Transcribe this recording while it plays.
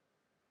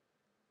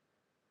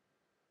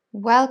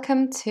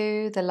Welcome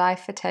to the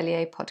Life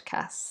Atelier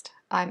podcast.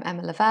 I'm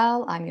Emma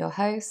Lavelle, I'm your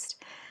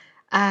host,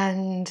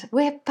 and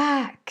we're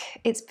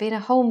back. It's been a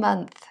whole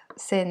month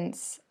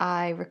since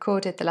I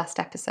recorded the last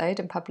episode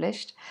and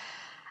published.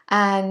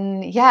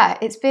 And yeah,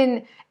 it's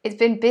been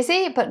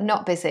busy, but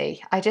not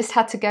busy. I just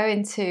had to go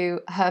into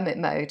hermit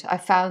mode. I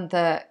found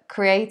that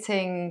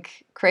creating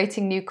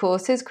new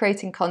courses,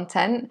 creating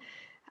content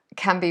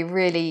can be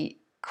really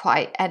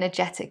quite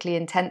energetically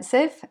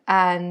intensive,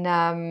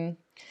 and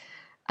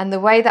the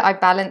way that I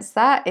balance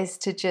that is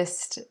to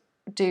just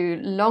do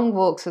long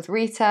walks with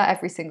Rita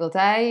every single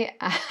day,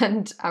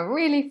 and I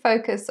really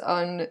focus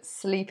on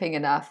sleeping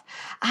enough.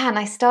 And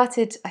I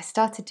started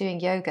doing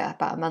yoga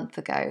about a month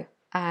ago,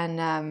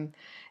 and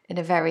in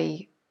a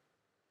very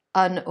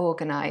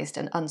unorganized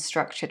and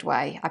unstructured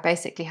way. I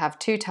basically have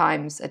 2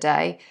 times a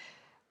day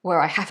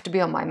where I have to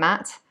be on my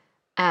mat,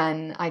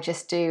 and I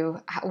just do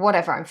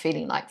whatever I'm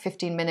feeling like,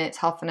 15 minutes,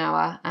 half an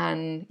hour.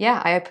 And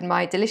yeah, I open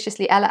my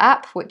Deliciously Ella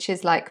app, which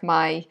is like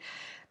my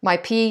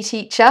PE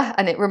teacher,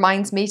 and it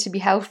reminds me to be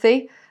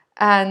healthy.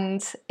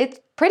 And it's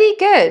pretty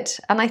good.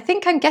 And I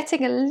think I'm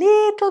getting a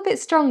little bit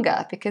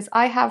stronger because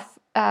I have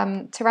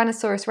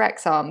Tyrannosaurus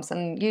Rex arms,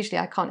 and usually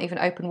I can't even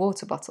open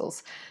water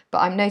bottles. But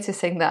I'm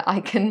noticing that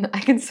I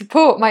can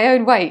support my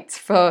own weight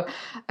for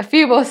a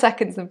few more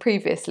seconds than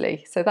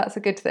previously. So that's a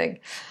good thing.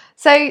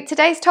 So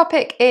today's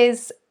topic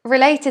is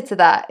related to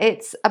that.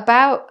 It's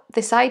about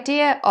this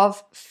idea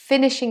of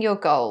finishing your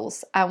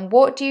goals and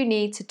what do you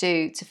need to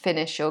do to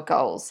finish your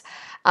goals.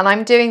 And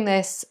I'm doing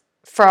this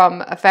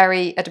from a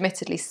very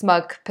admittedly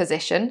smug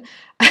position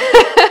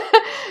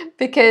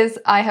because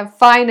I have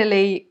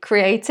finally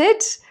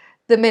created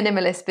the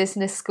Minimalist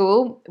Business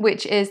School,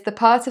 which is the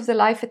part of the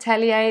Life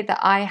Atelier that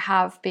I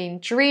have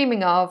been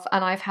dreaming of,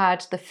 and I've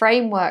had the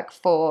framework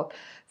for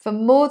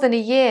more than a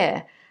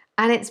year.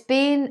 And it's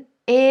been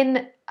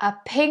in a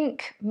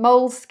pink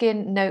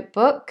moleskin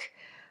notebook,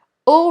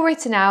 all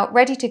written out,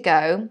 ready to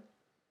go,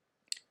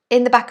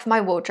 in the back of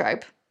my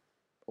wardrobe,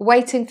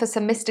 waiting for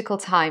some mystical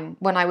time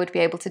when I would be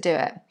able to do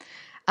it.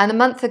 And a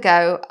month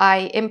ago,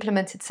 I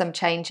implemented some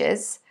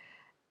changes,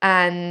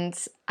 and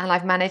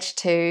I've managed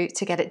to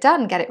get it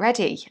done, get it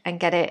ready,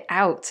 and get it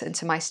out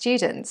into my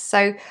students.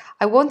 So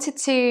I wanted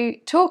to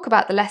talk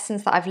about the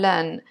lessons that I've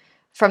learned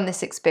from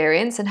this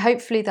experience, and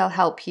hopefully they'll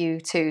help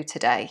you too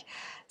today.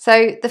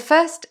 So the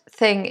first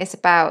thing is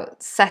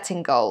about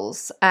setting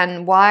goals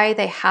and why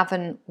they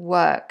haven't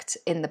worked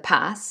in the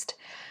past.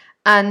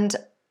 And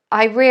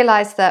I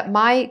realized that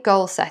my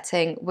goal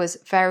setting was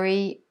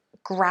very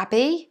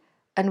grabby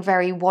and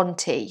very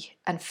wanty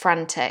and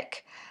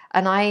frantic.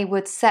 And I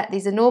would set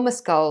these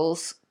enormous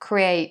goals,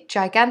 create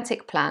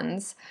gigantic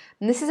plans.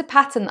 And this is a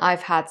pattern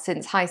I've had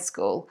since high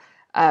school.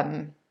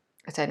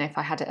 I don't know if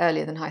I had it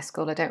earlier than high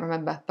school, I don't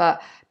remember.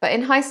 But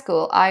in high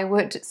school, I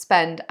would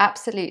spend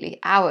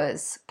absolutely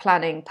hours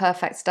planning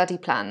perfect study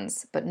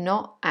plans, but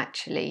not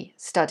actually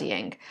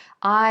studying.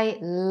 I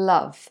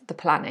love the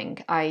planning.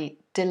 I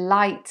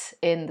delight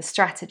in the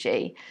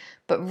strategy,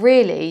 but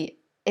really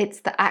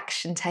it's the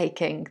action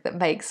taking that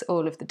makes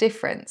all of the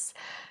difference.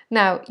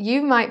 Now,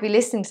 you might be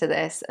listening to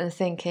this and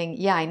thinking,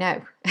 yeah, I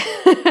know.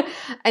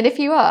 And if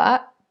you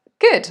are,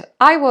 good,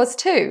 I was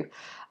too.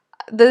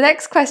 The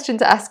next question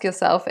to ask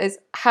yourself is,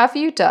 have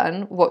you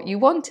done what you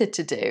wanted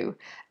to do?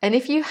 And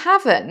if you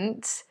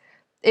haven't,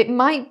 it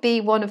might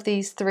be one of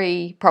these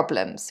 3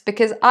 problems,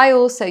 because I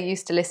also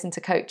used to listen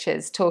to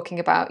coaches talking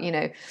about,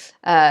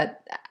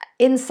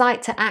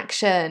 insight to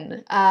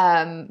action,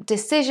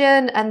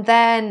 decision, and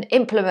then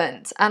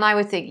implement. And I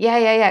would think,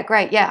 yeah,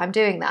 great, yeah, I'm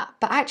doing that.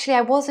 But actually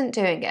I wasn't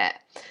doing it,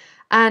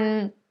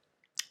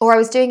 or I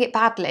was doing it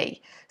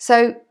badly.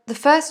 So the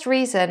first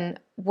reason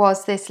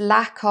was this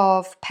lack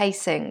of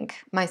pacing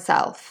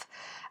myself.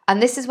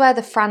 And this is where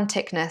the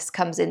franticness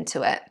comes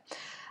into it.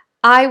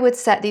 I would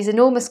set these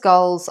enormous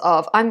goals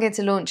of, I'm going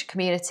to launch a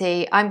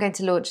community, I'm going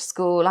to launch a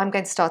school, I'm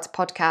going to start a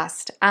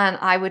podcast. And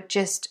I would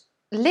just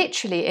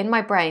literally in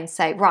my brain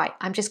say, right,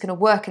 I'm just going to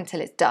work until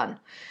it's done.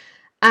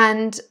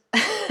 And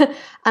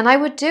and I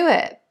would do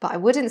it, but I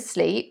wouldn't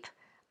sleep,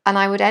 and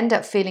I would end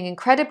up feeling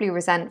incredibly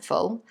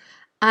resentful.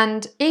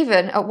 And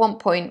even at one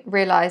point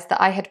realized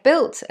that I had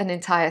built an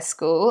entire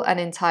school, an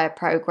entire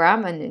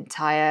program, an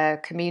entire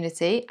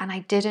community, and I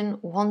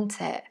didn't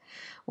want it.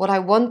 What I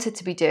wanted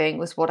to be doing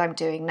was what I'm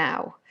doing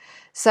now.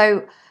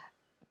 So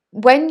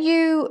when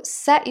you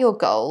set your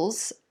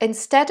goals,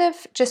 instead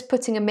of just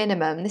putting a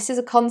minimum, this is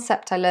a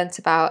concept I learnt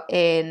about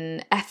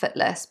in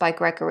Effortless by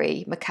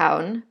Gregory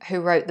McKeown,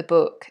 who wrote the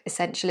book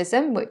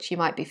Essentialism, which you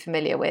might be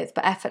familiar with,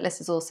 but Effortless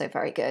is also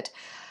very good.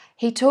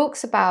 He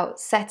talks about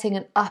setting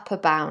an upper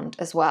bound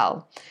as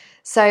well.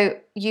 So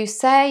you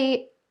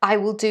say, I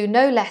will do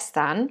no less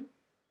than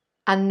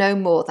and no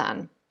more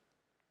than.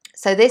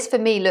 So this for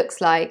me looks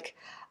like,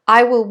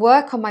 I will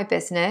work on my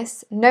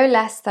business no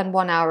less than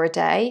 1 hour a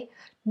day,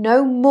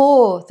 no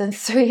more than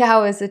 3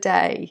 hours a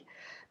day.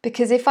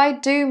 Because if I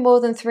do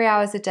more than 3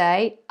 hours a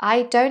day,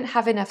 I don't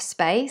have enough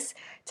space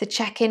to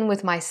check in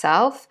with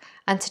myself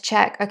and to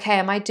check, okay,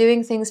 am I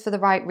doing things for the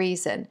right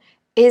reason?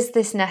 Is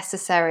this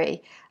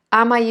necessary?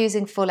 Am I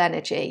using full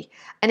energy?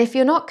 And if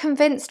you're not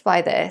convinced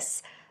by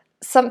this,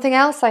 something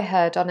else I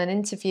heard on an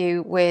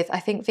interview with, I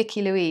think,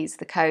 Vicky Louise,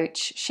 the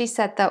coach, she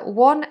said that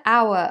 1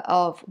 hour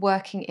of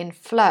working in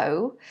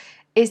flow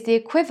is the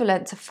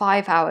equivalent to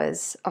 5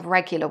 hours of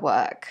regular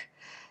work.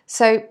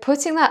 So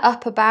putting that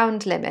upper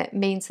bound limit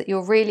means that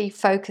you're really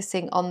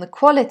focusing on the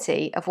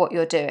quality of what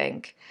you're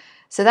doing.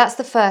 So that's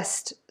the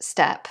first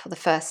step, the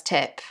first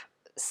tip.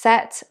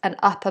 Set an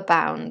upper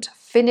bound.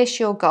 Finish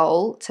your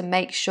goal to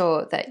make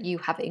sure that you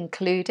have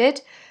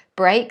included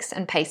breaks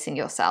and pacing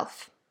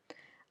yourself.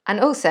 And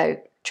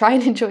also, try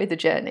and enjoy the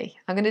journey.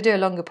 I'm going to do a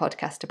longer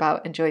podcast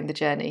about enjoying the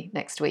journey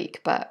next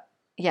week, but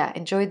yeah,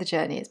 enjoy the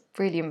journey. It's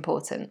really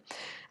important.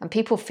 And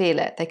people feel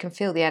it. They can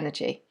feel the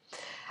energy.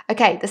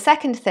 Okay, the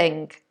second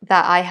thing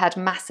that I had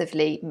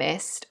massively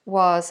missed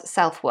was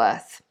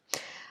self-worth.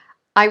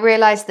 I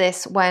realized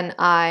this when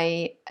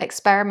I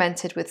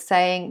experimented with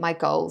saying my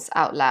goals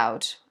out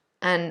loud.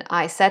 And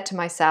I said to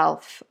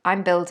myself,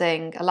 I'm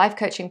building a life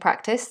coaching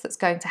practice that's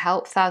going to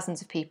help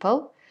thousands of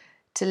people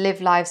to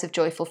live lives of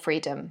joyful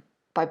freedom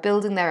by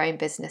building their own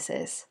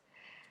businesses.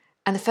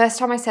 And the first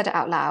time I said it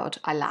out loud,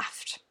 I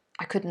laughed.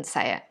 I couldn't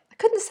say it. I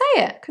couldn't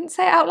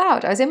say it out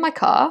loud. I was in my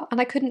car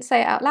and I couldn't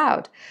say it out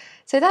loud.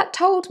 So that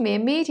told me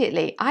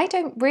immediately,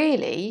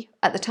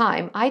 at the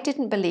time, I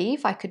didn't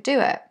believe I could do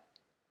it.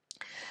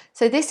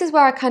 So this is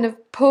where I kind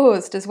of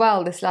paused as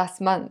well this last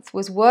month,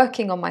 was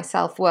working on my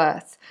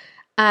self-worth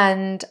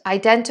and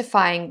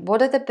identifying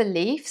what are the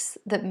beliefs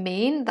that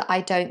mean that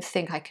I don't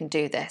think I can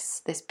do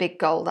this big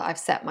goal that I've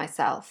set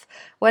myself,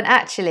 when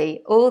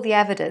actually all the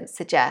evidence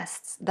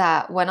suggests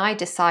that when I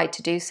decide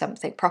to do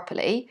something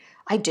properly,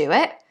 I do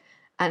it.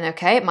 And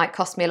okay, it might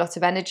cost me a lot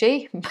of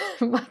energy,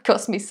 it might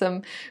cost me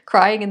some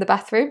crying in the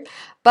bathroom,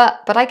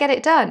 but I get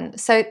it done.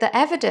 So the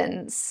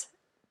evidence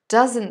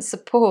doesn't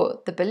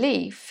support the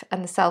belief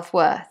and the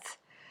self-worth.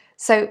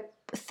 So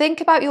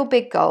think about your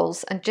big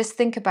goals and just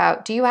think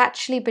about, do you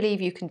actually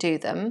believe you can do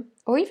them?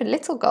 Or even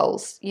little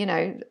goals,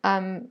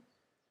 I'm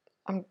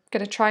going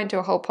to try and do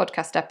a whole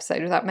podcast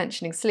episode without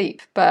mentioning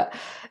sleep. But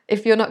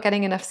if you're not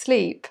getting enough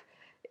sleep,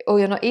 or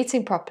you're not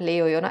eating properly,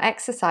 or you're not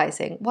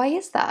exercising, why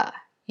is that?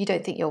 You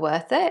don't think you're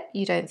worth it?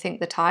 You don't think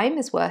the time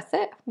is worth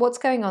it? What's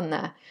going on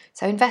there?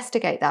 So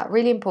investigate that,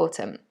 really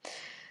important.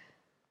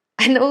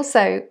 And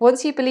also,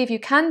 once you believe you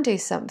can do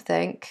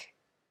something,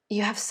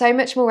 you have so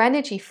much more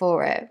energy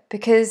for it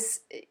because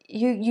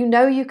you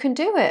know you can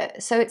do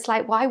it. So it's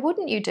like, why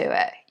wouldn't you do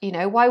it?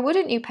 Why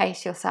wouldn't you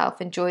pace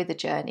yourself, enjoy the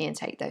journey and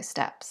take those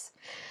steps?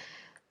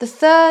 The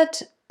third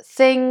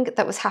thing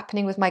that was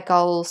happening with my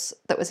goals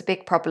that was a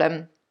big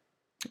problem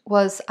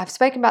was, I've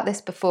spoken about this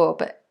before,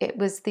 but it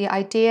was the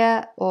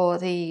idea or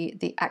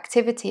the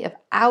activity of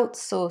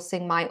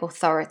outsourcing my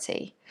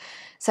authority.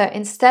 So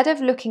instead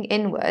of looking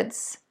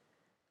inwards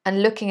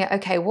and looking at,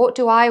 okay, what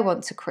do I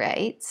want to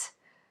create?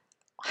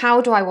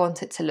 How do I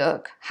want it to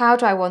look? How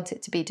do I want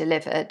it to be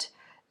delivered?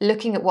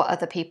 Looking at what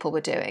other people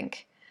were doing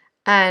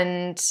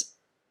and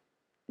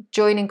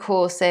joining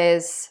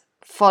courses,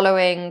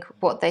 following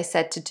what they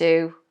said to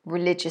do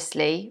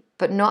religiously,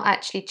 but not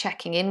actually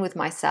checking in with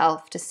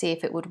myself to see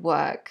if it would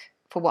work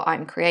for what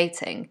I'm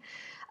creating.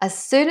 As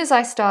soon as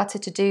I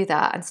started to do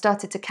that and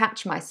started to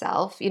catch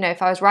myself,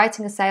 if I was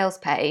writing a sales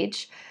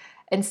page,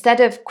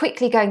 instead of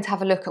quickly going to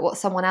have a look at what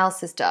someone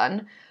else has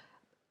done,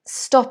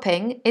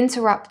 stopping,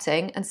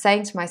 interrupting and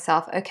saying to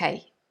myself,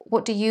 okay,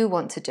 what do you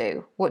want to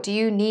do? What do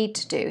you need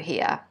to do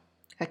here?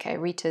 Okay,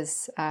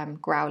 Rita's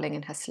growling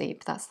in her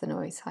sleep. That's the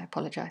noise. I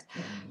apologise.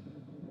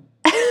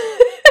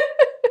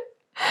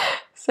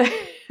 So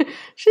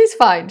she's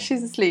fine.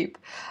 She's asleep.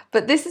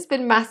 But this has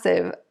been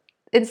massive.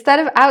 Instead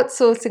of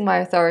outsourcing my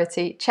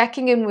authority,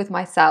 checking in with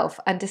myself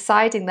and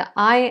deciding that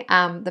I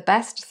am the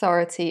best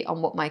authority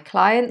on what my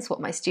clients, what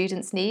my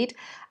students need,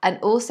 and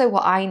also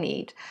what I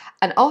need.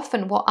 And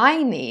often what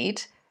I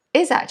need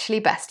is actually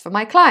best for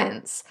my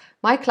clients.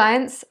 My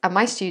clients and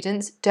my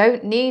students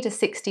don't need a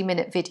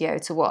 60-minute video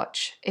to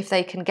watch if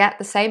they can get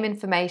the same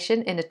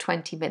information in a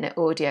 20-minute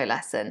audio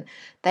lesson.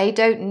 They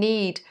don't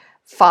need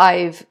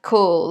 5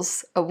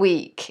 calls a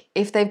week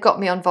if they've got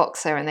me on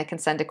Voxer and they can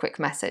send a quick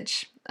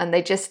message.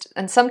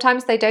 And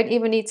sometimes they don't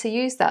even need to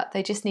use that.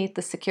 They just need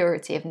the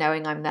security of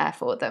knowing I'm there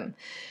for them.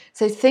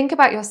 So think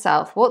about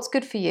yourself. What's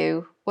good for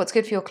you? What's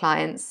good for your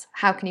clients?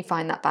 How can you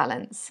find that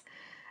balance?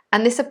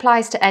 And this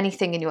applies to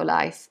anything in your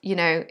life.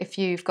 If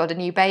you've got a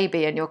new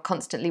baby and you're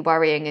constantly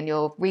worrying and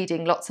you're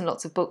reading lots and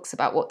lots of books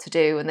about what to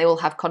do and they all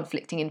have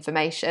conflicting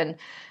information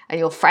and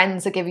your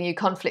friends are giving you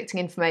conflicting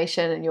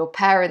information and your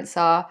parents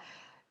are,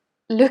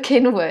 look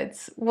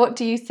inwards. What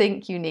do you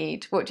think you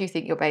need? What do you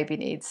think your baby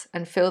needs?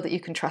 And feel that you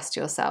can trust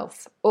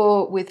yourself.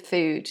 Or with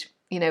food,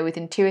 with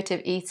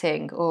intuitive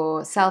eating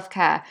or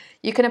self-care.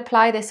 You can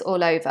apply this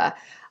all over.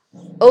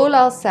 All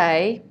I'll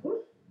say,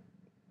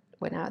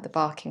 we're now at the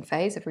barking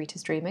phase of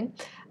Rita's dreaming.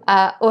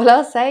 All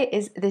I'll say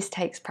is this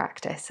takes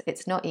practice.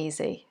 It's not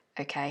easy,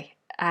 okay?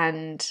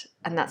 And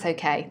that's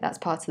okay. That's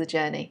part of the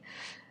journey.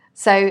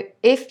 So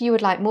if you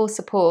would like more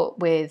support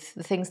with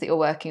the things that you're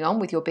working on,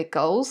 with your big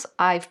goals,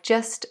 I've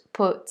just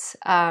put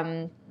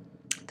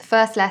the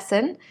first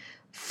lesson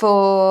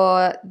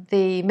for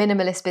the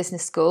Minimalist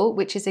Business School,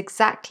 which is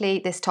exactly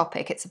this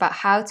topic. It's about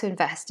how to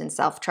invest in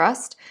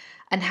self-trust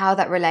and how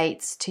that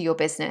relates to your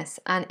business.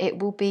 And it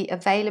will be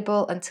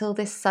available until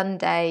this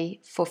Sunday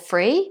for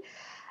free.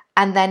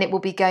 And then it will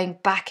be going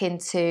back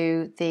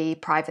into the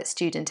private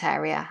student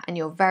area. And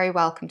you're very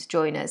welcome to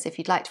join us. If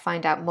you'd like to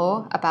find out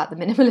more about the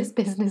Minimalist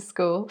Business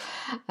School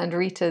and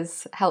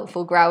Rita's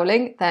helpful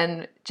growling,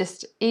 then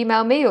just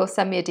email me or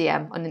send me a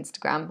DM on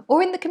Instagram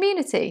or in the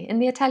community, in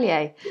the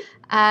atelier.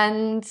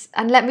 And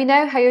let me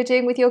know how you're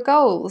doing with your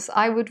goals.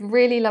 I would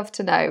really love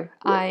to know.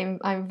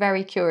 I'm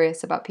very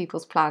curious about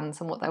people's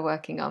plans and what they're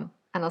working on.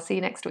 And I'll see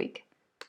you next week.